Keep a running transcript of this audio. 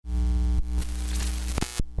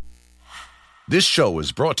This show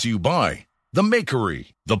is brought to you by The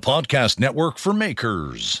Makery, the podcast network for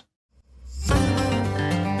makers.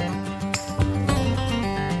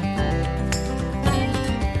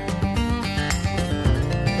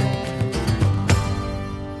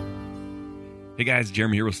 Hey guys,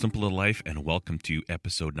 Jeremy here with Simple Little Life, and welcome to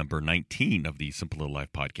episode number 19 of the Simple Little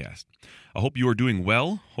Life podcast. I hope you are doing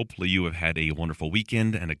well. Hopefully you have had a wonderful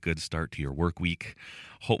weekend and a good start to your work week.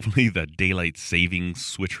 Hopefully the daylight savings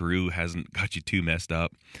switcheroo hasn't got you too messed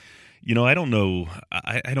up. You know, I don't know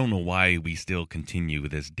why we still continue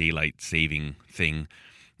with this daylight saving thing,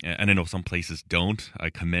 and I know some places don't. I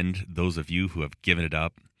commend those of you who have given it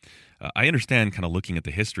up. I understand kind of looking at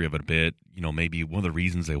the history of it a bit, you know, maybe one of the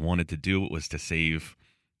reasons they wanted to do it was to save,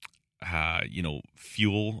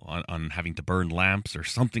 fuel on having to burn lamps or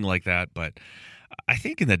something like that. But I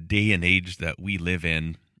think in the day and age that we live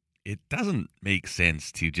in, it doesn't make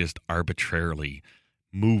sense to just arbitrarily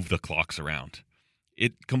move the clocks around.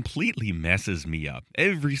 It completely messes me up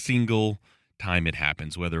every single time it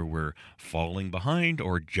happens, whether we're falling behind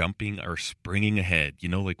or jumping or springing ahead. You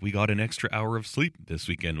know, like we got an extra hour of sleep this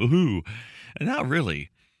weekend. Woohoo! And not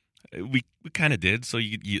really. We kind of did. So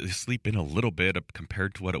you sleep in a little bit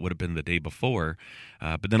compared to what it would have been the day before.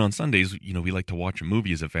 But then on Sundays, you know, we like to watch a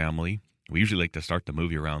movie as a family. We usually like to start the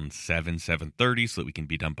movie around 7:30 so that we can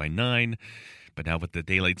be done by 9. But now with the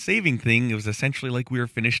daylight saving thing, it was essentially like we were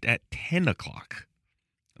finished at 10 o'clock.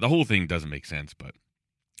 The whole thing doesn't make sense, but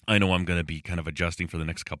I know I'm going to be kind of adjusting for the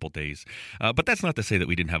next couple days. But that's not to say that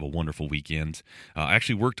we didn't have a wonderful weekend. I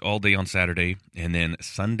actually worked all day on Saturday, and then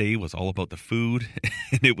Sunday was all about the food,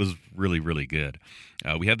 and it was really, really good.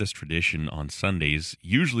 We have this tradition on Sundays.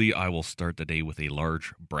 Usually I will start the day with a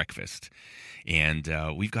large breakfast. And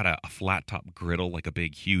we've got a flat top griddle, like a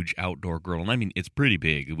big, huge outdoor griddle. And I mean, it's pretty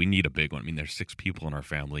big. We need a big one. I mean, there's 6 people in our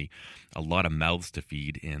family, a lot of mouths to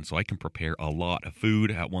feed. And so I can prepare a lot of food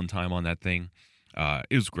at one time on that thing.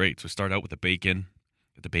 It was great. So start out with the bacon,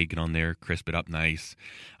 get the bacon on there, crisp it up nice,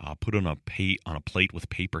 put it on a plate with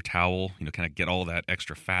paper towel, you know, kind of get all that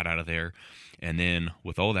extra fat out of there. And then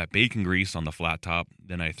with all that bacon grease on the flat top,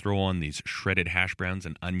 then I throw on these shredded hash browns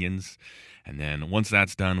and onions. And then once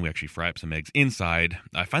that's done, we actually fry up some eggs inside.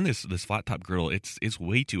 I find this flat top griddle, it's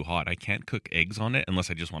way too hot. I can't cook eggs on it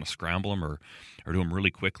unless I just want to scramble them or do them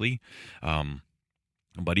really quickly.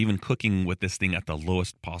 But even cooking with this thing at the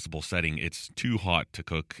lowest possible setting, it's too hot to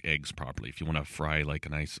cook eggs properly if you want to fry like a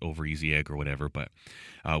nice over easy egg or whatever. But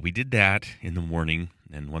we did that in the morning,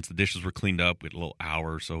 and once the dishes were cleaned up, we had a little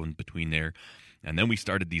hour or so in between there. And then we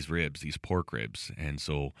started these pork ribs. And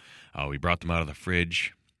so we brought them out of the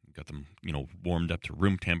fridge, got them, you know, warmed up to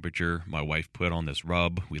room temperature. My wife put on this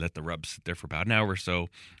rub. We let the rub sit there for about an hour or so.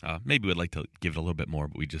 Maybe we'd like to give it a little bit more,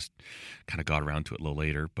 but we just kind of got around to it a little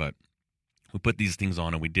later. But we put these things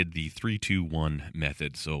on and we did the 3-2-1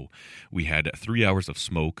 method. So we had 3 hours of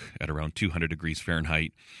smoke at around 200 degrees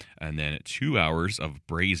Fahrenheit and then 2 hours of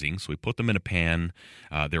braising. So we put them in a pan.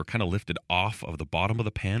 They were kind of lifted off of the bottom of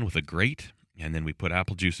the pan with a grate. And then we put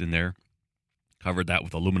apple juice in there, covered that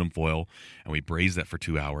with aluminum foil, and we braised that for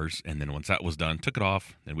 2 hours. And then once that was done, took it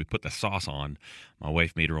off, and we put the sauce on. My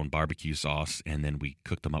wife made her own barbecue sauce, and then we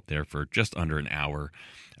cooked them up there for just under an hour.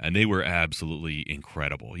 And they were absolutely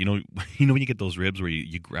incredible. You know when you get those ribs where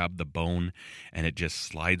you grab the bone and it just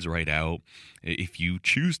slides right out. If you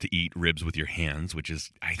choose to eat ribs with your hands, which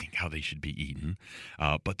is, I think, how they should be eaten,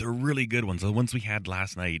 but they're really good ones. The ones we had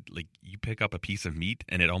last night, like you pick up a piece of meat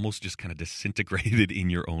and it almost just kind of disintegrated in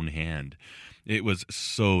your own hand. It was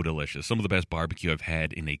so delicious. Some of the best barbecue I've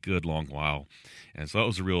had in a good long while. And so that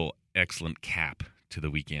was a real excellent cap to the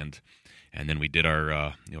weekend. And then we did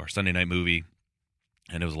our Sunday night movie,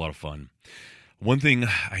 and it was a lot of fun. One thing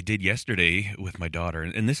I did yesterday with my daughter,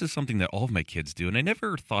 and this is something that all of my kids do, and I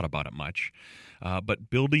never thought about it much, but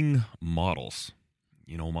building models,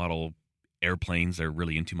 model airplanes. They're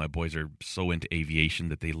really into. My boys are so into aviation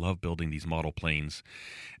that they love building these model planes.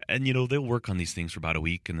 And, they'll work on these things for about a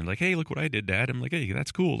week, and they're like, hey, look what I did, Dad. I'm like, hey,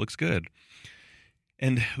 that's cool. Looks good.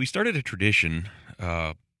 And we started a tradition,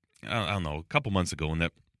 I don't know, a couple months ago, in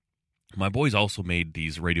that my boys also made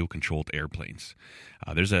these radio-controlled airplanes.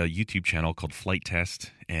 There's a YouTube channel called Flight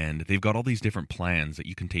Test, and they've got all these different plans that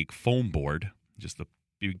you can take foam board, just the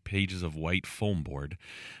big pages of white foam board.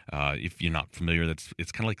 If you're not familiar,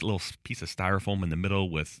 it's kind of like a little piece of styrofoam in the middle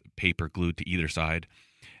with paper glued to either side.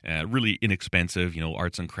 Really inexpensive,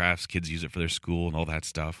 arts and crafts. Kids use it for their school and all that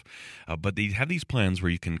stuff. But they have these plans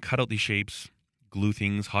where you can cut out these shapes, glue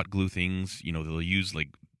things, hot glue things. They'll use like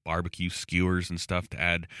barbecue skewers and stuff to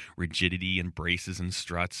add rigidity and braces and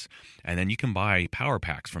struts. And then you can buy power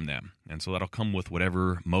packs from them. And so that'll come with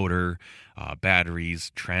whatever motor,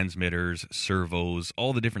 batteries, transmitters, servos,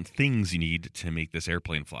 all the different things you need to make this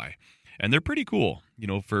airplane fly. And they're pretty cool.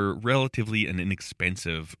 For relatively an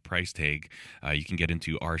inexpensive price tag, you can get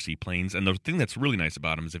into RC planes. And the thing that's really nice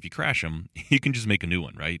about them is if you crash them, you can just make a new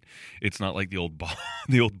one, right? It's not like the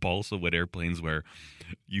old balsa wood airplanes where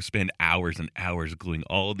you spend hours and hours gluing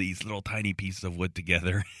all these little tiny pieces of wood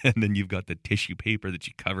together, and then you've got the tissue paper that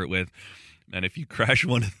you cover it with. And if you crash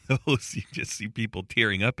one of those, you just see people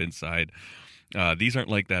tearing up inside. These aren't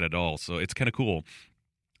like that at all. So it's kind of cool.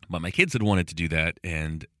 But my kids had wanted to do that,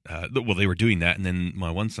 and they were doing that, and then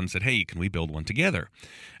my one son said, hey, can we build one together?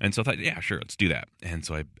 And so I thought, yeah, sure, let's do that. And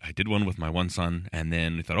so I did one with my one son, and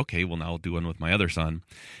then we thought, okay, well, now I'll do one with my other son.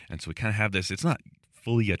 And so we kind of have this, it's not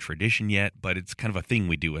fully a tradition yet, but it's kind of a thing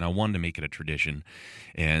we do, and I wanted to make it a tradition.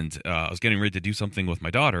 And I was getting ready to do something with my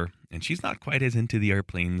daughter, and she's not quite as into the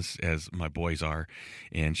airplanes as my boys are.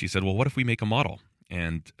 And she said, well, what if we make a model?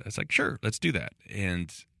 And I was like, sure, let's do that.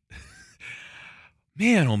 And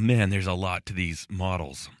man, oh man, there's a lot to these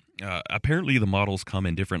models. Apparently, the models come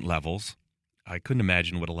in different levels. I couldn't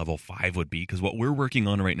imagine what a level 5 would be, because what we're working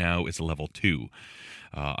on right now is a level 2.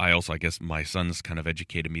 I guess my son's kind of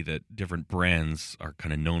educated me that different brands are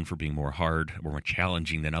kind of known for being more hard or more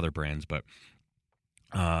challenging than other brands. But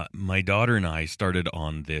my daughter and I started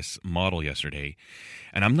on this model yesterday,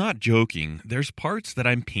 and I'm not joking. There's parts that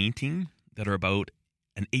I'm painting that are about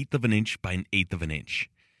 1/8 of an inch by 1/8 of an inch.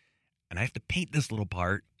 And I have to paint this little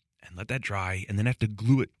part and let that dry, and then I have to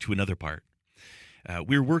glue it to another part.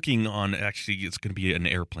 We're working on, actually, it's going to be an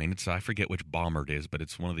airplane. I forget which bomber it is, but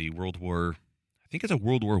it's one of the World War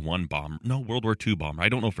I bomber. No, World War II bomber. I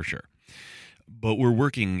don't know for sure. But we're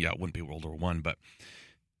working, it wouldn't be World War I, but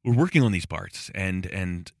we're working on these parts,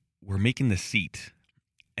 and we're making the seat.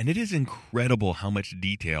 And it is incredible how much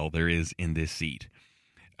detail there is in this seat.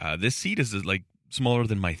 This seat is like smaller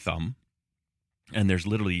than my thumb. And there's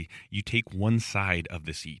literally, you take one side of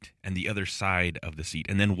the seat and the other side of the seat,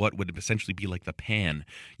 and then what would essentially be like the pan,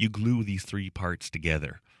 you glue these 3 parts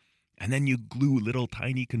together. And then you glue little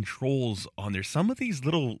tiny controls on there. Some of these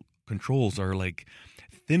little controls are like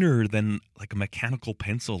thinner than like a mechanical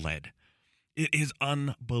pencil lead. It is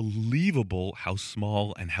unbelievable how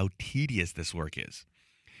small and how tedious this work is.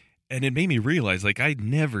 And it made me realize, like, I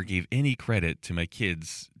never gave any credit to my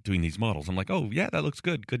kids doing these models. I'm like, oh, yeah, that looks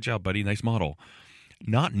good. Good job, buddy. Nice model.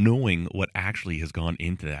 Not knowing what actually has gone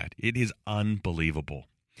into that. It is unbelievable.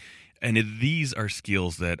 And these are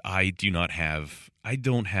skills that I do not have. I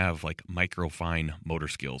don't have, like, microfine motor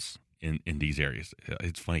skills in these areas.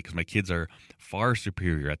 It's funny because my kids are far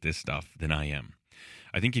superior at this stuff than I am.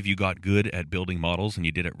 I think if you got good at building models and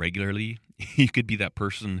you did it regularly, you could be that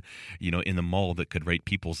person, in the mall that could write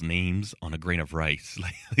people's names on a grain of rice.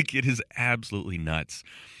 Like it is absolutely nuts.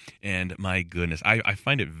 And my goodness, I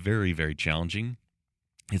find it very, very challenging.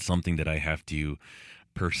 It's something that I have to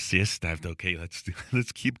persist. I have to,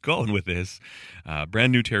 let's keep going with this.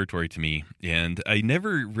 Brand new territory to me. And I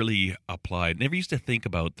never really never used to think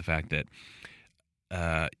about the fact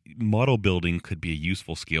that model building could be a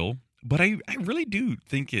useful skill. But I really do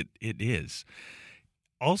think it is.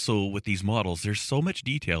 Also, with these models, there's so much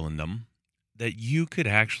detail in them that you could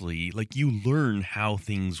actually, you learn how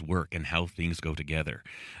things work and how things go together.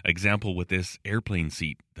 Example with this airplane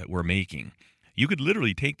seat that we're making. You could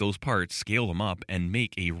literally take those parts, scale them up, and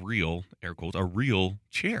make a real, air quotes, a real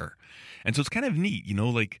chair. And so it's kind of neat,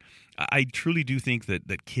 I truly do think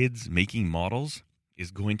that kids making models is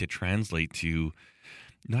going to translate to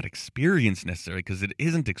not experience necessarily, because it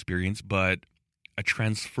isn't experience, but a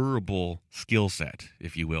transferable skill set,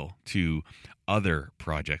 if you will, to other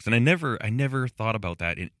projects. And I never thought about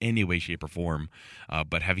that in any way, shape, or form.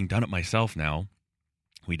 But having done it myself now,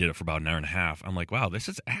 we did it for about an hour and a half. I'm like, wow, this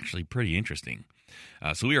is actually pretty interesting.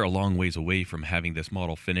 So we are a long ways away from having this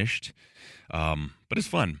model finished, but it's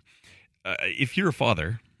fun. If you're a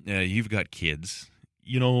father, you've got kids,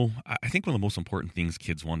 I think one of the most important things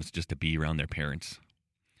kids want is just to be around their parents.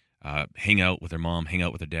 Hang out with their mom, hang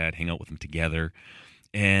out with their dad, hang out with them together.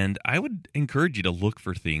 And I would encourage you to look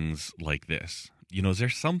for things like this. Is there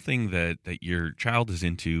something that your child is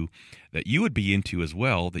into that you would be into as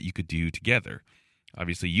well that you could do together?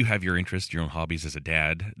 Obviously, you have your interests, your own hobbies as a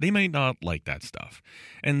dad. They might not like that stuff.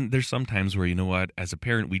 And there's some times where, as a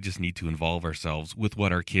parent, we just need to involve ourselves with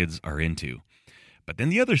what our kids are into. But then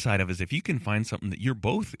the other side of it is if you can find something that you're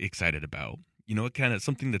both excited about, kind of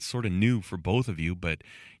something that's sort of new for both of you, but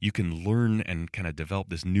you can learn and kind of develop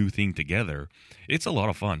this new thing together. It's a lot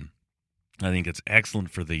of fun. I think it's excellent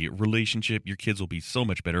for the relationship. Your kids will be so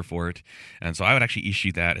much better for it. And so I would actually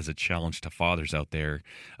issue that as a challenge to fathers out there.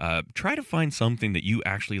 Try to find something that you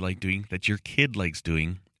actually like doing, that your kid likes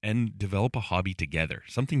doing, and develop a hobby together,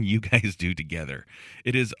 something you guys do together.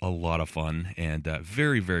 It is a lot of fun and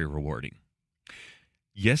very, very rewarding.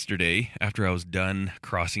 Yesterday, after I was done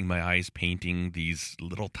crossing my eyes painting these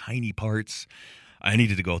little tiny parts, I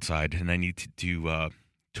needed to go outside and I needed to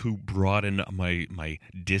broaden my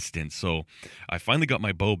distance. So I finally got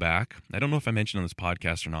my bow back. I don't know if I mentioned on this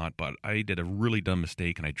podcast or not, but I did a really dumb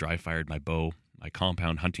mistake and I dry fired my bow, my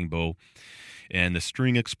compound hunting bow, and the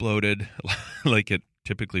string exploded like it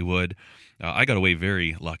typically would. I got away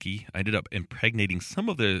very lucky. I ended up impregnating some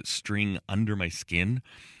of the string under my skin.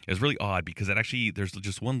 It was really odd because there's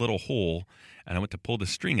just one little hole, and I went to pull the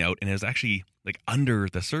string out, and it was actually like under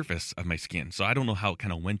the surface of my skin. So I don't know how it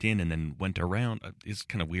kind of went in and then went around. It's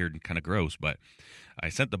kind of weird and kind of gross, but I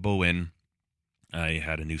sent the bow in. I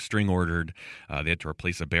had a new string ordered. They had to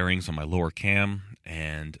replace the bearings on my lower cam,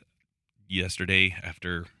 and yesterday,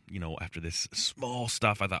 after this small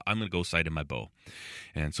stuff, I thought I'm going to go sight in my bow.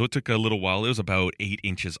 And so it took a little while. It was about 8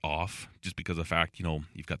 inches off just because of the fact,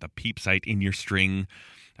 you've got the peep sight in your string.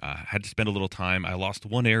 Had to spend a little time. I lost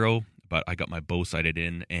one arrow, but I got my bow sighted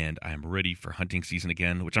in and I'm ready for hunting season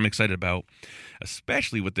again, which I'm excited about,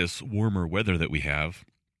 especially with this warmer weather that we have.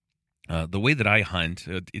 The way that I hunt,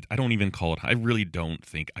 I don't even call it, I really don't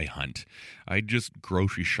think I hunt. I just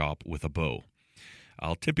grocery shop with a bow.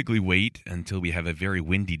 I'll typically wait until we have a very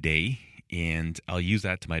windy day, and I'll use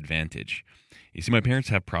that to my advantage. You see, my parents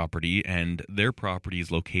have property, and their property is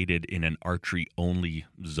located in an archery-only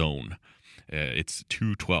zone. It's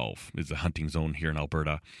 212 is the hunting zone here in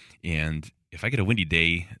Alberta, and if I get a windy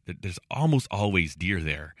day, there's almost always deer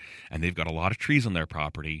there, and they've got a lot of trees on their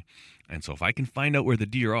property, and so if I can find out where the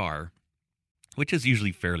deer are, which is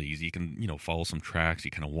usually fairly easy. You can, follow some tracks. You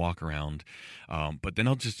kind of walk around, but then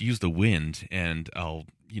I'll just use the wind, and I'll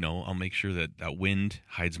make sure that wind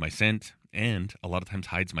hides my scent, and a lot of times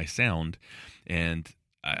hides my sound. And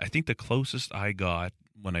I think the closest I got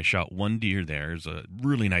when I shot one deer there is a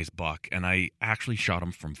really nice buck, and I actually shot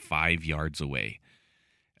him from 5 yards away.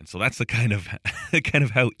 And so that's the kind of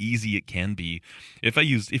how easy it can be if I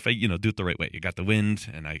do it the right way. You got the wind,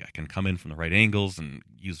 and I can come in from the right angles and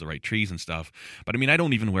use the right trees and stuff. But I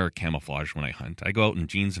don't even wear camouflage when I hunt. I go out in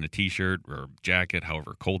jeans and a t-shirt or jacket,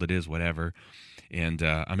 however cold it is, whatever. And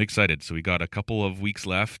I'm excited. So we got a couple of weeks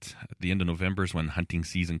left. At the end of November is when hunting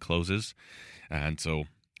season closes. And so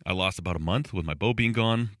I lost about a month with my bow being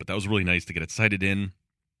gone, but that was really nice to get it sighted in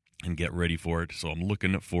and get ready for it. So I'm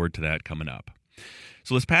looking forward to that coming up.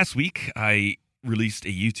 So this past week, I released a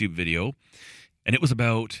YouTube video, and it was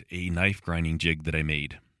about a knife grinding jig that I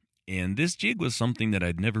made. And this jig was something that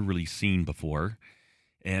I'd never really seen before,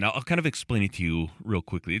 and I'll kind of explain it to you real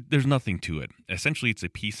quickly. There's nothing to it. Essentially, it's a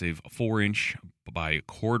piece of 4-inch by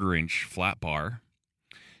 1/4-inch flat bar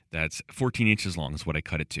that's 14 inches long is what I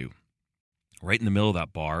cut it to. Right in the middle of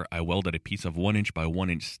that bar, I welded a piece of 1-inch by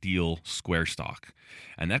 1-inch steel square stock.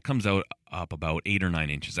 And that comes out up about 8 or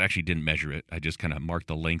 9 inches. I actually didn't measure it. I just kind of marked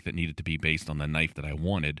the length that needed to be based on the knife that I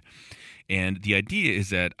wanted. And the idea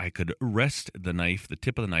is that I could rest the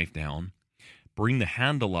tip of the knife down, bring the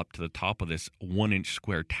handle up to the top of this 1-inch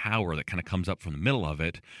square tower that kind of comes up from the middle of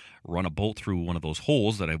it, run a bolt through one of those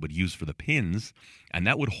holes that I would use for the pins, and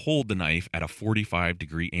that would hold the knife at a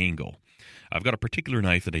 45-degree angle. I've got a particular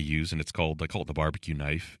knife that I use, and I call it the barbecue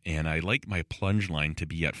knife, and I like my plunge line to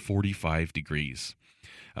be at 45 degrees.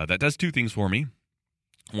 That does two things for me.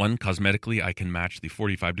 One, cosmetically, I can match the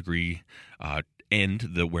 45-degree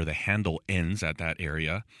end, where the handle ends at that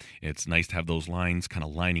area. It's nice to have those lines kind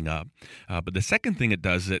of lining up. But the second thing it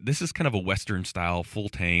does, this is kind of a Western-style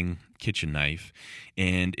full-tang kitchen knife,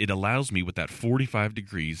 and it allows me, with that 45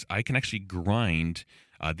 degrees, I can actually grind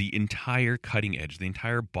the entire cutting edge. The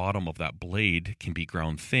entire bottom of that blade can be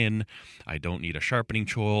ground thin. I don't need a sharpening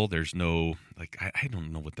choil. There's no, I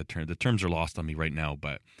don't know what the terms are lost on me right now,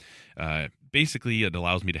 but basically it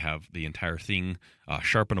allows me to have the entire thing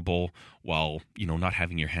sharpenable while, not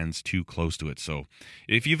having your hands too close to it. So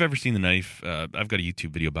if you've ever seen the knife, I've got a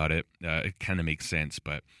YouTube video about it. It kind of makes sense,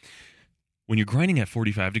 but when you're grinding at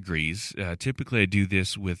 45 degrees, typically I do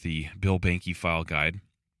this with the Bill Banky file guide,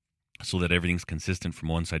 so that everything's consistent from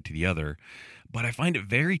one side to the other. But I find it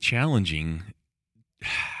very challenging.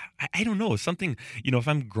 I don't know. It's something, if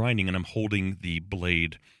I'm grinding and I'm holding the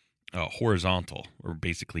blade horizontal, or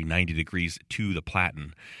basically 90 degrees to the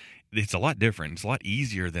platen, it's a lot different. It's a lot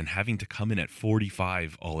easier than having to come in at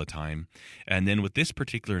 45 all the time. And then with this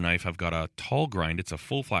particular knife, I've got a tall grind. It's a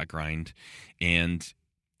full flat grind, and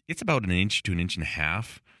it's about 1 inch to 1.5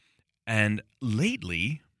 inches. And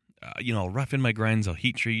lately, I'll rough in my grinds, I'll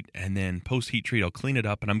heat treat, and then post heat treat, I'll clean it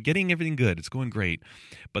up, and I'm getting everything good. It's going great.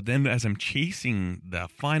 But then as I'm chasing the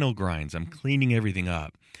final grinds, I'm cleaning everything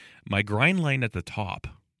up. My grind line at the top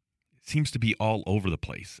seems to be all over the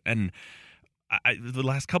place. And the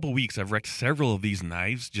last couple of weeks, I've wrecked several of these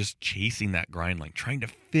knives just chasing that grind line, trying to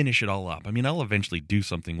finish it all up. I mean, I'll eventually do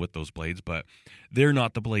something with those blades, but they're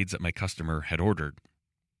not the blades that my customer had ordered.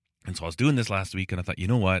 And so I was doing this last week, and I thought, you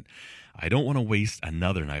know what? I don't want to waste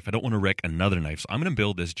another knife. I don't want to wreck another knife, so I'm going to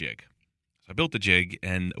build this jig. So I built the jig,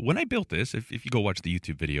 and when I built this, if you go watch the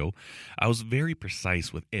YouTube video, I was very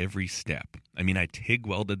precise with every step. I mean, I TIG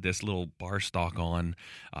welded this little bar stock on.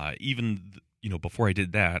 Before I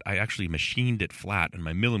did that, I actually machined it flat in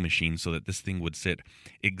my milling machine so that this thing would sit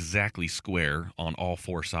exactly square on all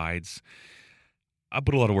four sides. I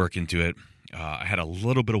put a lot of work into it. I had a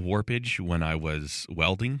little bit of warpage when I was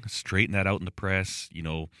welding, straightened that out in the press.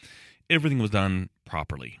 Everything was done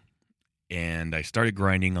properly. And I started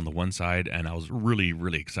grinding on the one side, and I was really,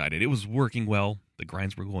 really excited. It was working well. The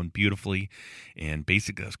grinds were going beautifully. And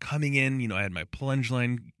basically, I was coming in, I had my plunge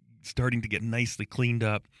line starting to get nicely cleaned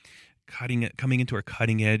up, coming into our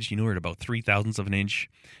cutting edge, we're at about 0.03 of an inch.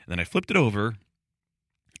 And then I flipped it over,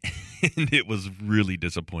 and it was really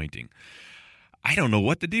disappointing. I don't know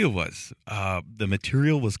what the deal was. The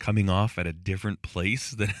material was coming off at a different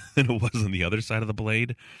place than it was on the other side of the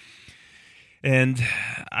blade. And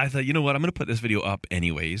I thought, you know what, I'm going to put this video up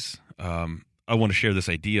anyways. I want to share this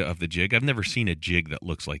idea of the jig. I've never seen a jig that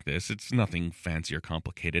looks like this. It's nothing fancy or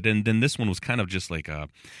complicated. And then this one was kind of just like it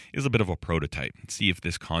was a bit of a prototype. See if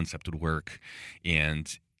this concept would work.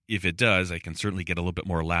 And if it does, I can certainly get a little bit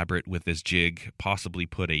more elaborate with this jig, possibly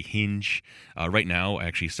put a hinge. Right now, I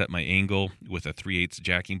actually set my angle with a 3/8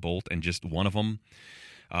 jacking bolt and just one of them.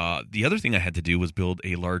 The other thing I had to do was build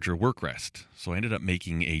a larger work rest. So I ended up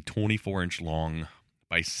making a 24-inch long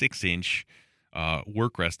by 6-inch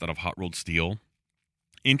work rest out of hot rolled steel.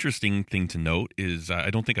 Interesting thing to note is I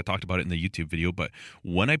don't think I talked about it in the YouTube video, but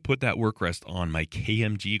when I put that work rest on my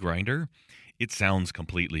KMG grinder, it sounds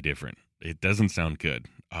completely different. It doesn't sound good.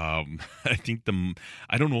 I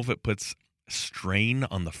don't know if it puts strain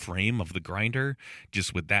on the frame of the grinder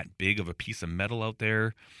just with that big of a piece of metal out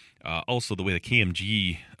there. Also, the way the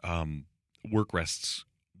KMG work rests,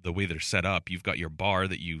 the way they're set up, you've got your bar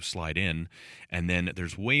that you slide in, and then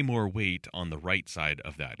there's way more weight on the right side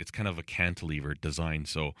of that. It's kind of a cantilever design,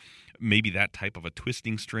 so maybe that type of a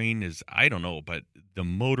twisting strain is, I don't know, but the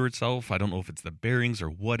motor itself, I don't know if it's the bearings or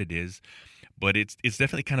what it is, but it's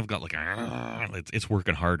definitely kind of got like it's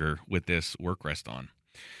working harder with this work rest on.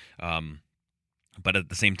 But at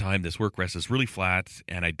the same time, this work rest is really flat,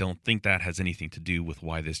 and I don't think that has anything to do with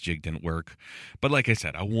why this jig didn't work. But like I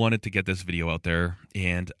said, I wanted to get this video out there,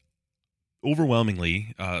 and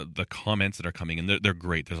overwhelmingly, the comments that are coming in, they're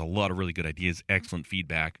great. There's a lot of really good ideas, excellent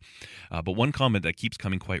feedback. But one comment that keeps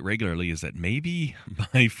coming quite regularly is that maybe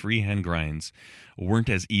my freehand grinds weren't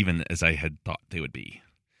as even as I had thought they would be.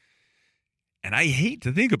 And I hate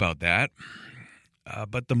to think about that.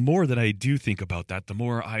 But the more that I do think about that, the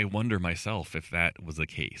more I wonder myself if that was the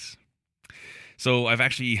case. So I've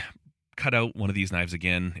actually cut out one of these knives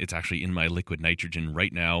again. It's actually in my liquid nitrogen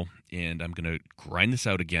right now, and I'm going to grind this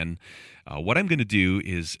out again. What I'm going to do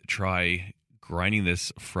is try grinding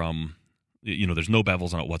this from, there's no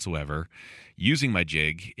bevels on it whatsoever, using my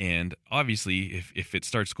jig. And obviously, if it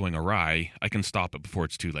starts going awry, I can stop it before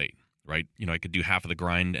it's too late. Right? I could do half of the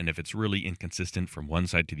grind, and if it's really inconsistent from one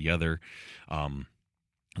side to the other,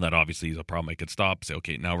 that obviously is a problem. I could stop, say,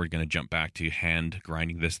 okay, now we're going to jump back to hand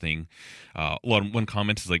grinding this thing. One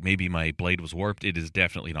comment is like, maybe my blade was warped. It is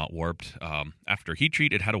definitely not warped. After heat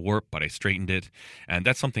treat, it had a warp, but I straightened it. And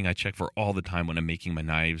that's something I check for all the time when I'm making my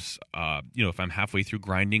knives. If I'm halfway through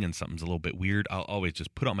grinding and something's a little bit weird, I'll always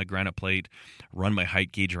just put on my granite plate, run my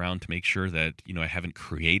height gauge around to make sure that, I haven't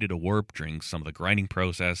created a warp during some of the grinding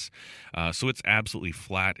process. So it's absolutely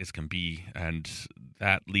flat as can be. And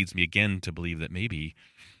that leads me again to believe that maybe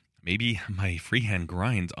my freehand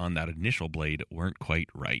grinds on that initial blade weren't quite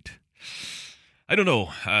right. I don't know.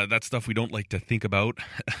 That's stuff we don't like to think about,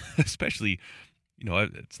 especially,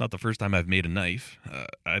 it's not the first time I've made a knife.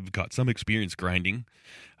 I've got some experience grinding,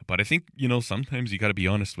 but I think, sometimes you got to be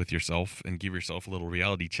honest with yourself and give yourself a little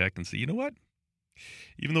reality check and say, you know what?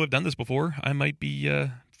 Even though I've done this before, I might be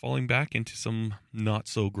falling back into some not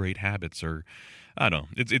so great habits, or I don't know.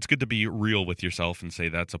 It's good to be real with yourself and say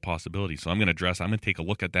that's a possibility. So I'm going to take a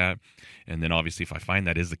look at that. And then obviously if I find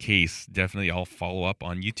that is the case, definitely I'll follow up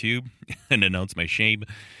on YouTube and announce my shame.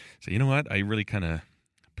 So you know what? I really kind of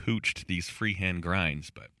pooched these freehand grinds,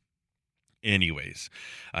 but Anyways,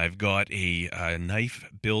 I've got a knife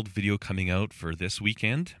build video coming out for this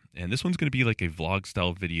weekend, and this one's going to be like a vlog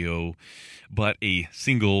style video, but a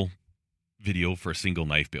single video for a single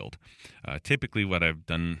knife build. Typically what I've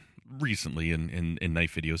done recently in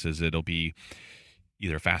knife videos is it'll be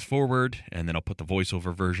either fast forward and then I'll put the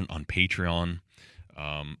voiceover version on Patreon.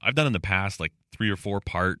 I've done in the past like 3 or 4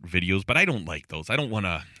 part videos, but I don't like those.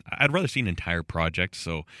 I'd rather see an entire project.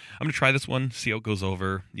 So I'm going to try this one, see how it goes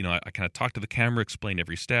over. You know, I kind of talk to the camera, explain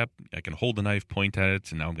every step. I can hold the knife, point at it,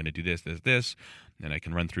 and now I'm going to do this. And I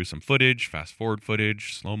can run through some footage, fast forward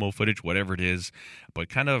footage, slow-mo footage, whatever it is, but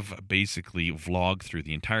kind of basically vlog through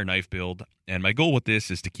the entire knife build. And my goal with this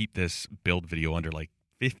is to keep this build video under like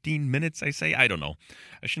 15 minutes, I say. I don't know.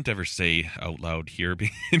 I shouldn't ever say out loud here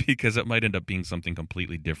because it might end up being something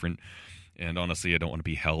completely different. And honestly, I don't want to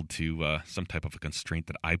be held to some type of a constraint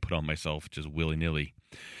that I put on myself just willy-nilly.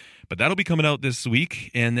 But that'll be coming out this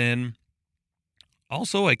week. And then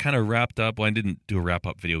also I kind of wrapped up. Well, I didn't do a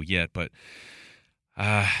wrap-up video yet, but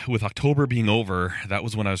with October being over, that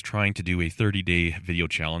was when I was trying to do a 30-day video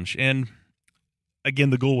challenge. And again,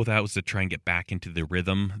 the goal with that was to try and get back into the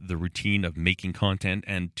rhythm, the routine of making content.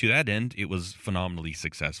 And to that end, it was phenomenally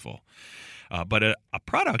successful. But a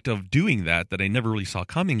product of doing that I never really saw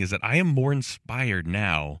coming is that I am more inspired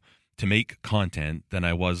now to make content than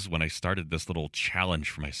I was when I started this little challenge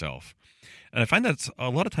for myself. And I find that a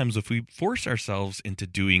lot of times if we force ourselves into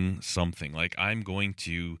doing something, like I'm going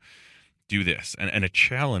to do this, and a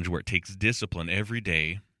challenge where it takes discipline every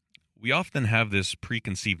day, we often have this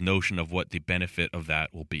preconceived notion of what the benefit of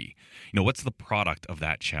that will be. You know, what's the product of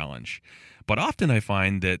that challenge? But often I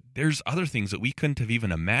find that there's other things that we couldn't have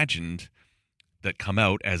even imagined that come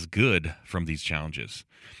out as good from these challenges.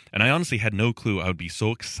 And I honestly had no clue I would be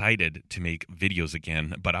so excited to make videos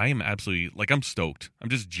again, but I am absolutely, like, I'm stoked. I'm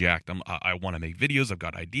just jacked. I want to make videos. I've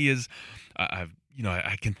got ideas.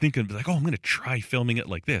 I can think of like, I'm going to try filming it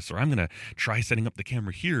like this, or I'm going to try setting up the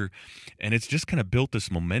camera here. And it's just kind of built this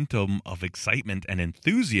momentum of excitement and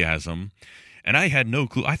enthusiasm. And I had no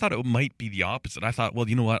clue. I thought it might be the opposite. I thought, well,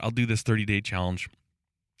 you know what? I'll do this 30-day challenge.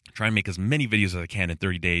 Try and make as many videos as I can in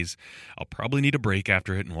 30 days. I'll probably need a break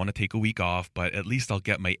after it and want to take a week off, but at least I'll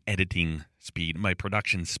get my editing speed, my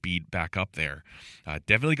production speed back up there.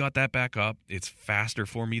 Definitely got that back up. It's faster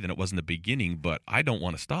for me than it was in the beginning, but I don't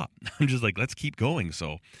want to stop. I'm just like, let's keep going.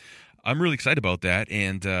 So I'm really excited about that,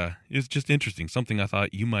 and it's just interesting, something I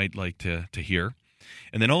thought you might like to hear.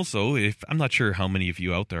 And then also, if I'm not sure how many of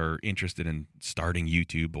you out there are interested in starting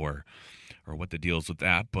YouTube or what the deal is with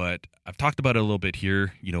that, but I've talked about it a little bit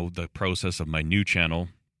here, you know, the process of my new channel.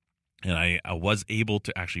 And I was able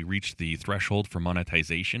to actually reach the threshold for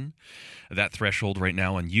monetization. That threshold right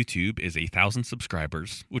now on YouTube is 1,000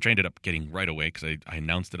 subscribers, which I ended up getting right away because I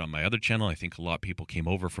announced it on my other channel. I think a lot of people came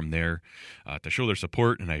over from there to show their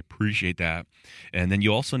support, and I appreciate that. And then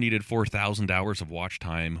you also needed 4,000 hours of watch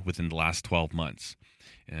time within the last 12 months.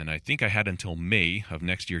 And I think I had until May of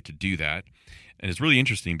next year to do that. And it's really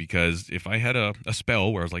interesting because if I had a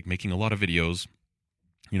spell where I was like making a lot of videos,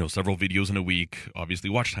 you know, several videos in a week, obviously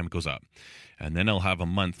watch time goes up. And then I'll have a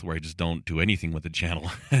month where I just don't do anything with the channel.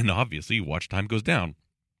 And obviously watch time goes down.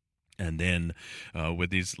 And then with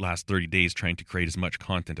these last 30 days trying to create as much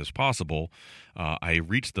content as possible, I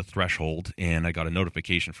reached the threshold and I got a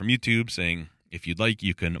notification from YouTube saying, if you'd like,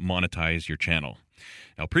 you can monetize your channel.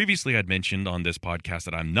 Now, previously I'd mentioned on this podcast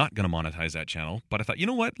that I'm not going to monetize that channel, but I thought, you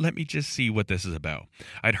know what? Let me just see what this is about.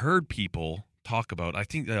 I'd heard people talk about, I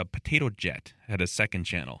think Potato Jet had a second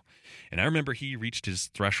channel, and I remember he reached his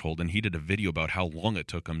threshold and he did a video about how long it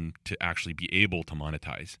took him to actually be able to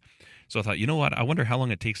monetize. So I thought, you know what? I wonder how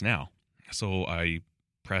long it takes now. So I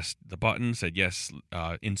pressed the button, said yes,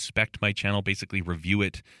 inspect my channel, basically review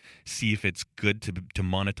it, see if it's good to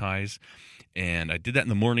monetize. And I did that in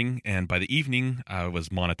the morning, and by the evening, I was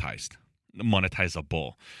monetizable.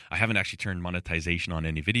 I haven't actually turned monetization on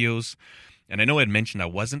any videos. And I know I'd mentioned I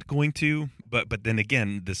wasn't going to, but then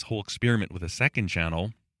again, this whole experiment with a second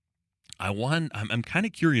channel, I'm kind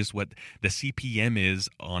of curious what the CPM is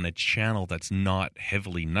on a channel that's not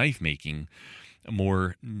heavily knife making,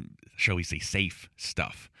 more, shall we say, safe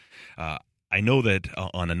stuff. I know that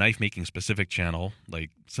on a knife making specific channel, like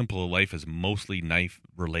Simple Life is mostly knife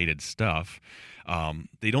related stuff.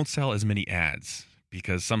 They don't sell as many ads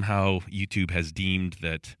because somehow YouTube has deemed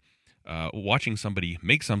that watching somebody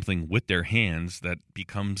make something with their hands that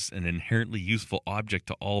becomes an inherently useful object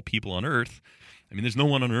to all people on Earth. I mean, there's no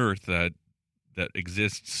one on Earth that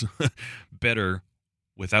exists better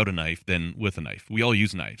without a knife than with a knife. We all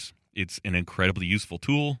use knives. It's an incredibly useful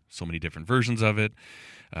tool, so many different versions of it,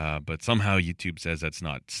 but somehow YouTube says that's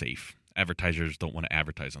not safe. advertisers don't want to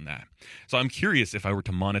advertise on that. So I'm curious if I were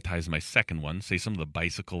to monetize my second one, say some of the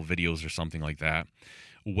bicycle videos or something like that,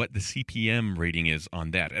 what the CPM rating is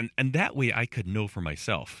on that. And that way I could know for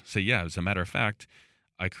myself. Say, yeah, as a matter of fact,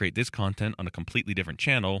 I create this content on a completely different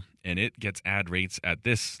channel and it gets ad rates at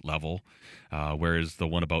this level, whereas the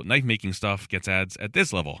one about knife making stuff gets ads at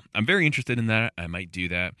this level. I'm very interested in that. I might do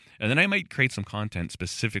that. And then I might create some content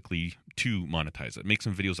specifically to monetize it, make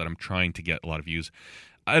some videos that I'm trying to get a lot of views.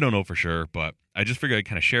 I don't know for sure, but I just figured I'd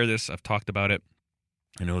kind of share this. I've talked about it.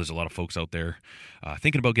 I know there's a lot of folks out there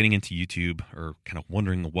thinking about getting into YouTube or kind of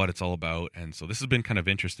wondering what it's all about. And so this has been kind of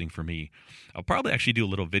interesting for me. I'll probably actually do a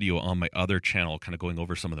little video on my other channel, kind of going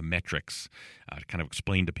over some of the metrics to kind of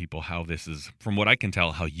explain to people how this is, from what I can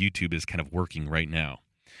tell, how YouTube is kind of working right now.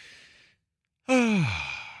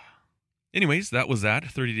 Anyways, that was that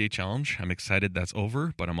 30-day challenge. I'm excited that's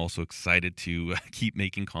over, but I'm also excited to keep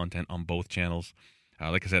making content on both channels.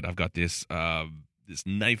 Like I said, I've got this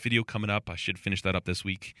knife video coming up. I should finish that up this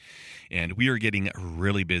week. And we are getting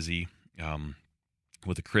really busy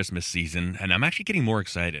with the Christmas season, and I'm actually getting more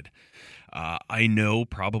excited. I know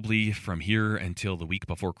probably from here until the week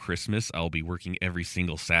before Christmas, I'll be working every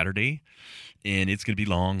single Saturday, and it's going to be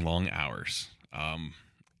long, long hours.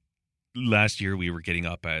 Last year, we were getting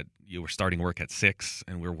up we're starting work at 6,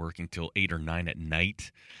 and we're working till 8 or 9 at night,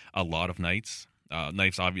 a lot of nights.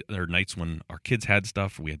 Nights when our kids had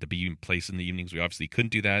stuff, we had to be in place in the evenings. We obviously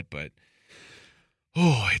couldn't do that, but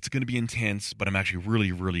it's going to be intense. But I'm actually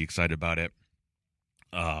really, really excited about it.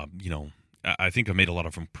 I think I've made a lot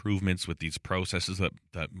of improvements with these processes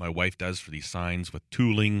that my wife does for these signs with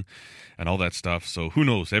tooling and all that stuff. So who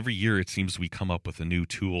knows? Every year it seems we come up with a new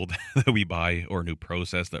tool that we buy or a new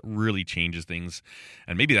process that really changes things.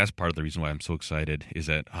 And maybe that's part of the reason why I'm so excited is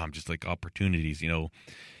that just like opportunities,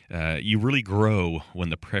 you really grow when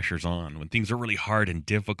the pressure's on. When things are really hard and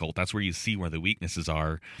difficult, that's where you see where the weaknesses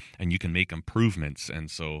are and you can make improvements. And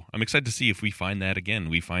so I'm excited to see if we find that again.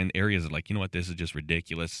 We find areas that you know what, this is just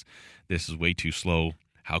ridiculous. This is way too slow.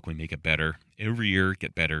 How can we make it better? Every year,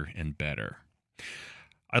 get better and better.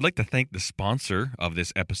 I'd like to thank the sponsor of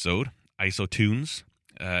this episode, IsoTunes.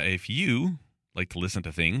 If you like to listen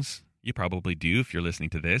to things, you probably do if you're listening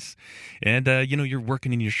to this, and you're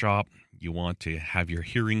working in your shop, you want to have your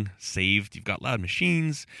hearing saved, you've got loud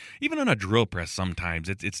machines, even on a drill press sometimes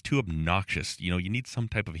it's too obnoxious. You need some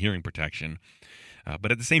type of hearing protection,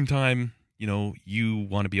 but at the same time, you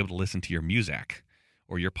want to be able to listen to your music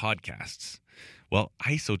or your podcasts. Well,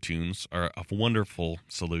 IsoTunes are a wonderful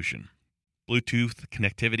solution. Bluetooth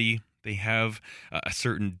connectivity, they have a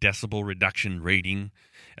certain decibel reduction rating.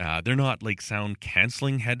 They're not like sound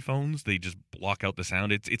canceling headphones. They just block out the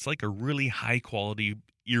sound. It's like a really high quality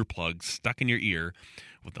earplug stuck in your ear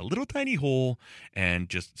with a little tiny hole and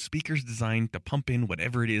just speakers designed to pump in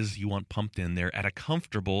whatever it is you want pumped in there at a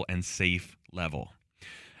comfortable and safe level.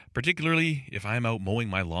 Particularly if I'm out mowing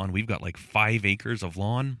my lawn, we've got like 5 acres of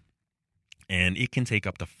lawn, and it can take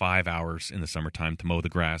up to 5 hours in the summertime to mow the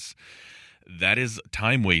grass. That is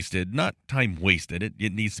time wasted. Not time wasted.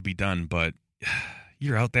 It needs to be done, but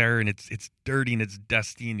you're out there and it's dirty and it's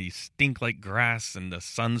dusty and you stink like grass and the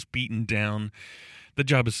sun's beating down. The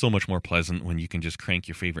job is so much more pleasant when you can just crank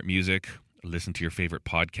your favorite music, listen to your favorite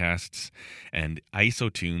podcasts, and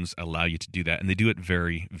IsoTunes allow you to do that, and they do it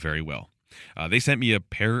very, very well. They sent me a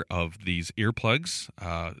pair of these earplugs.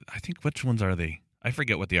 I think, which ones are they? I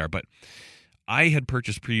forget what they are, but I had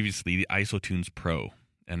purchased previously the IsoTunes Pro,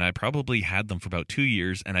 and I probably had them for about 2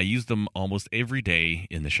 years, and I used them almost every day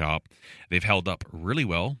in the shop. They've held up really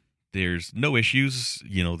well. There's no issues.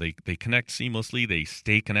 They connect seamlessly. They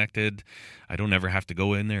stay connected. I don't ever have to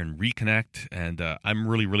go in there and reconnect, and I'm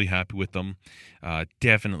really, really happy with them.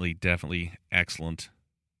 Definitely excellent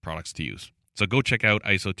products to use. So go check out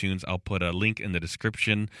IsoTunes. I'll put a link in the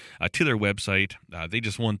description to their website. They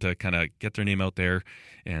just want to kind of get their name out there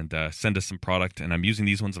and send us some product. And I'm using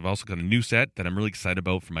these ones. I've also got a new set that I'm really excited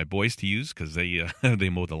about for my boys to use because they they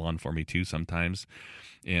mow the lawn for me too sometimes.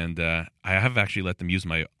 And I have actually let them use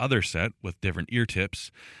my other set with different ear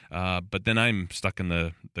tips. But then I'm stuck in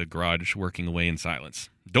the garage working away in silence.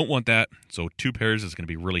 Don't want that. So 2 pairs is going to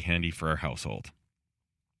be really handy for our household.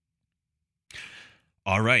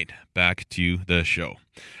 All right, back to the show.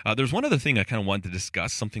 There's one other thing I kind of wanted to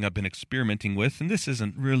discuss, something I've been experimenting with, and this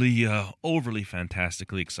isn't really overly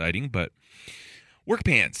fantastically exciting, but work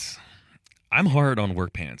pants. I'm hard on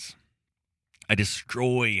work pants. I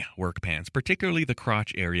destroy work pants, particularly the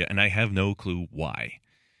crotch area, and I have no clue why.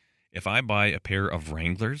 If I buy a pair of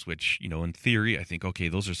Wranglers, which, in theory, I think, okay,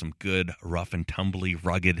 those are some good, rough and tumbly,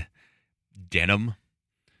 rugged denim.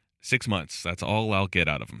 6 months. That's all I'll get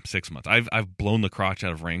out of them. 6 months. I've blown the crotch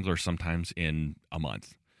out of Wranglers sometimes in a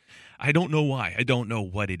month. I don't know why. I don't know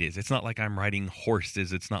what it is. It's not like I'm riding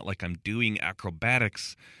horses. It's not like I'm doing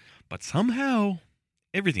acrobatics. But somehow,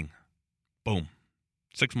 everything, boom,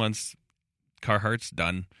 6 months, Carhartt's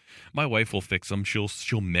done. My wife will fix them. She'll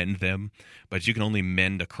mend them, but you can only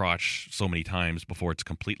mend a crotch so many times before it's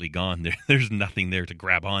completely gone. There's nothing there to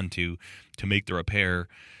grab onto to make the repair.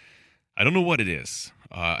 I don't know what it is.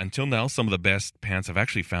 Until now, some of the best pants I've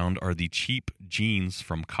actually found are the cheap jeans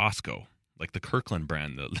from Costco, like the Kirkland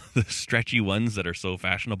brand, the stretchy ones that are so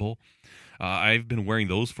fashionable. I've been wearing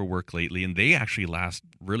those for work lately, and they actually last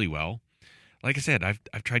really well. Like I said,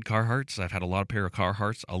 I've tried Carhartts. I've had a lot of pair of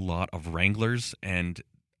Carhartts, a lot of Wranglers, and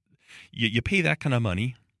you pay that kind of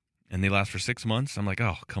money, and they last for 6 months. I'm like,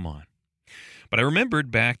 oh, come on. But I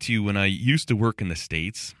remembered back to when I used to work in the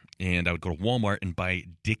States, and I would go to Walmart and buy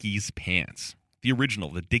Dickies pants, the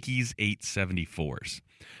original, the Dickies 874s.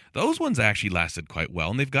 Those ones actually lasted quite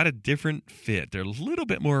well, and they've got a different fit. They're a little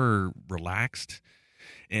bit more relaxed.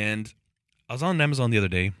 And I was on Amazon the other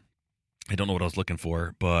day. I don't know what I was looking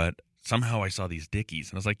for, but somehow I saw these Dickies,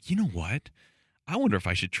 and I was like, you know what? I wonder if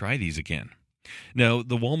I should try these again. Now,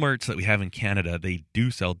 the Walmarts that we have in Canada, they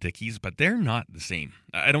do sell Dickies, but they're not the same.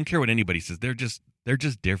 I don't care what anybody says. They're just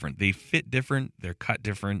different. They fit different. They're cut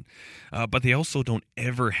different. But they also don't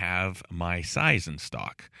ever have my size in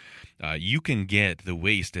stock. You can get the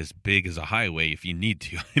waist as big as a highway if you need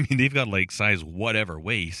to. I mean, they've got like size whatever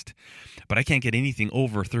waist, but I can't get anything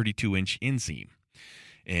over 32-inch inseam.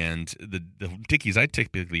 And the Dickies I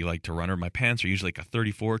typically like to run, or my pants, are usually like a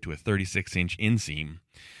 34 to a 36-inch inseam.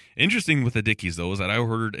 Interesting with the Dickies, though, is that I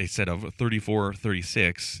ordered a set of 34,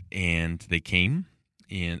 36, and they came,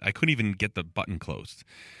 and I couldn't even get the button closed.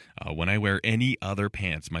 When I wear any other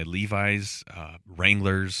pants, my Levi's,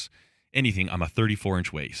 Wranglers, anything, I'm a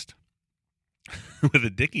 34-inch waist. With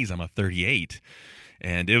the Dickies, I'm a 38.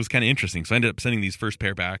 And it was kind of interesting. So I ended up sending these first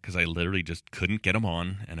pair back because I literally just couldn't get them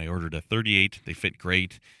on. And I ordered a 38. They fit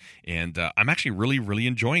great. And I'm actually really, really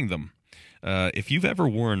enjoying them. If you've ever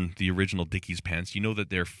worn the original Dickies pants, you know that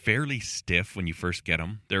they're fairly stiff when you first get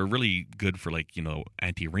them. They're really good for, like,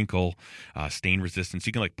 anti-wrinkle, stain resistance.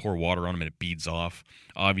 You can, pour water on them and it beads off.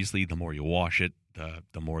 Obviously, the more you wash it,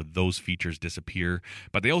 the more those features disappear.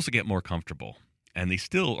 But they also get more comfortable. And they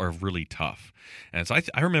still are really tough. And so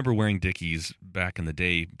I remember wearing Dickies back in the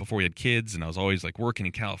day before we had kids, and I was always working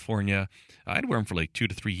in California. I'd wear them for 2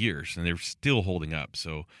 to 3 years, and they were still holding up.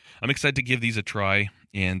 So I'm excited to give these a try.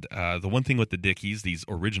 And the one thing with the Dickies, these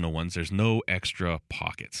original ones, there's no extra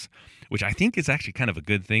pockets, which I think is actually kind of a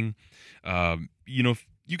good thing. If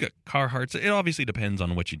you got Carhartts, it obviously depends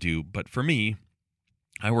on what you do. But for me,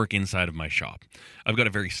 I work inside of my shop. I've got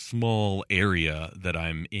a very small area that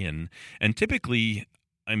I'm in, and typically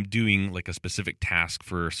I'm doing a specific task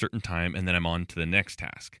for a certain time, and then I'm on to the next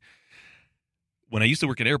task. When I used to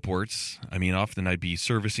work at airports, often I'd be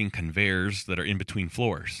servicing conveyors that are in between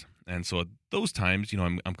floors. And so at those times,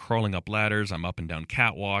 I'm crawling up ladders, I'm up and down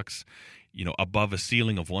catwalks, above a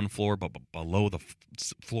ceiling of one floor, but below the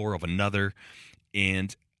floor of another.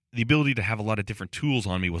 And the ability to have a lot of different tools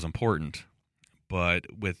on me was important. But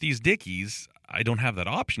with these Dickies, I don't have that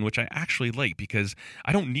option, which I actually like because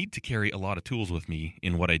I don't need to carry a lot of tools with me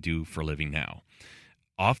in what I do for a living now.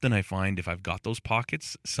 Often I find if I've got those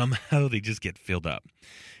pockets, somehow they just get filled up.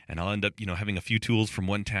 And I'll end up, having a few tools from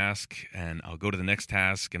one task, and I'll go to the next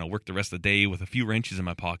task, and I'll work the rest of the day with a few wrenches in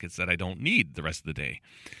my pockets that I don't need the rest of the day.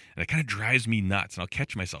 And it kind of drives me nuts, and I'll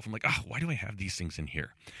catch myself. I'm like, why do I have these things in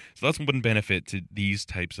here? So that's one benefit to these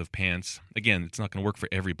types of pants. Again, it's not going to work for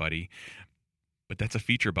everybody, but that's a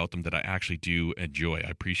feature about them that I actually do enjoy.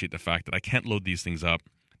 I appreciate the fact that I can't load these things up.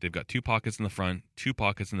 They've got 2 pockets in the front, 2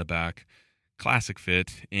 pockets in the back, classic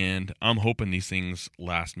fit, and I'm hoping these things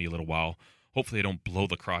last me a little while. Hopefully I don't blow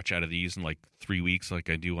the crotch out of these in 3 weeks like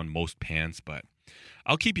I do on most pants, but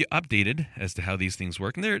I'll keep you updated as to how these things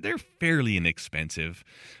work. And they're fairly inexpensive.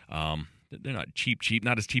 They're not cheap,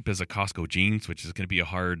 not as cheap as a Costco jeans, which is going to be a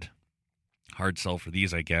hard sell for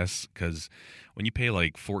these, I guess, because when you pay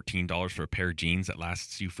 $14 for a pair of jeans that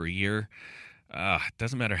lasts you for a year, it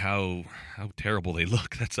doesn't matter how terrible they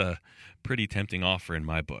look. That's a pretty tempting offer in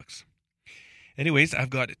my books. Anyways, I've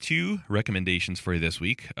got 2 recommendations for you this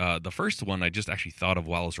week. The first one I just actually thought of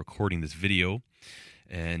while I was recording this video,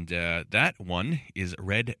 and that one is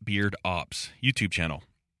Red Beard Ops YouTube channel.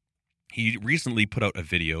 He recently put out a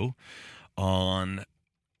video on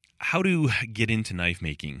how to get into knife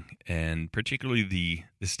making, and particularly the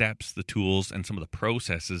steps, the tools, and some of the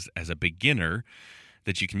processes as a beginner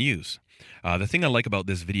that you can use. The thing I like about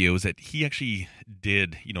this video is that he actually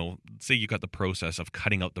did, say you got the process of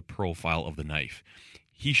cutting out the profile of the knife.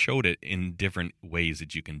 He showed it in different ways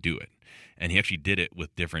that you can do it. And he actually did it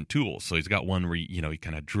with different tools. So he's got one where, you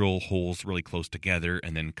kind of drill holes really close together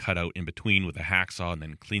and then cut out in between with a hacksaw and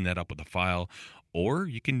then clean that up with a file. Or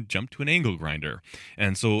you can jump to an angle grinder.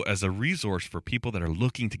 And so as a resource for people that are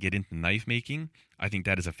looking to get into knife making, I think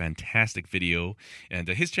that is a fantastic video. And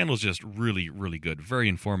his channel is just really, really good. Very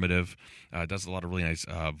informative. Does a lot of really nice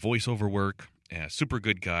voiceover work. Super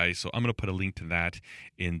good guy. So I'm going to put a link to that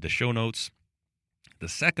in the show notes. The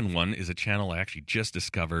second one is a channel I actually just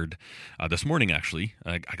discovered this morning, actually.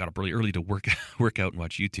 I got up really early to work out and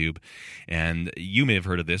watch YouTube. And you may have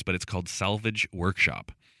heard of this, but it's called Salvage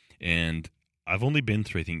Workshop. And I've only been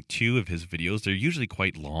through, I think, 2 of his videos. They're usually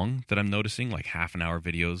quite long that I'm noticing, like half-an-hour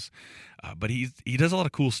videos. But he does a lot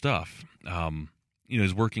of cool stuff.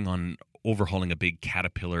 He's working on overhauling a big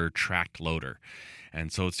Caterpillar tracked loader.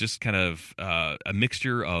 And so it's just kind of a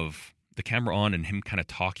mixture of the camera on and him kind of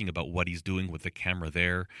talking about what he's doing with the camera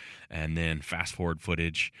there, and then fast forward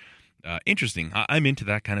footage. Interesting. I'm into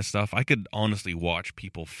that kind of stuff. I could honestly watch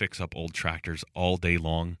people fix up old tractors all day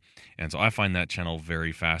long, and so I find that channel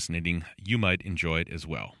very fascinating. You might enjoy it as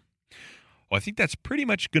well. Well, I think that's pretty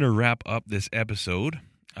much going to wrap up this episode.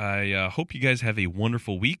 I hope you guys have a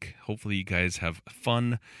wonderful week. Hopefully you guys have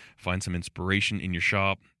fun, find some inspiration in your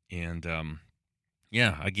shop, and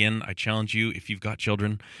again, I challenge you, if you've got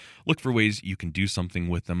children, look for ways you can do something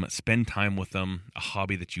with them, spend time with them, a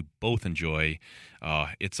hobby that you both enjoy.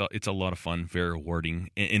 It's a lot of fun, very rewarding,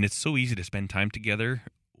 and it's so easy to spend time together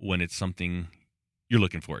when it's something you're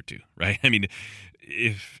looking forward to, right? I mean,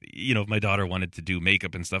 if my daughter wanted to do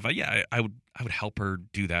makeup and stuff, I would help her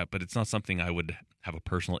do that, but it's not something I would have a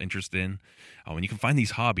personal interest in. When you can find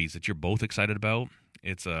these hobbies that you're both excited about,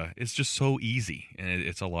 it's just so easy, and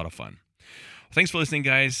it's a lot of fun. Thanks for listening,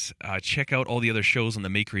 guys. Check out all the other shows on the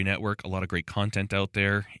Makery Network. A lot of great content out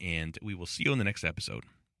there, and we will see you in the next episode.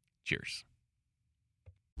 Cheers.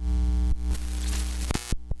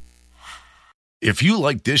 If you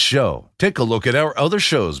like this show, take a look at our other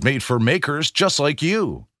shows made for makers just like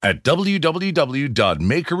you at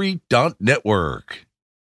www.makery.network.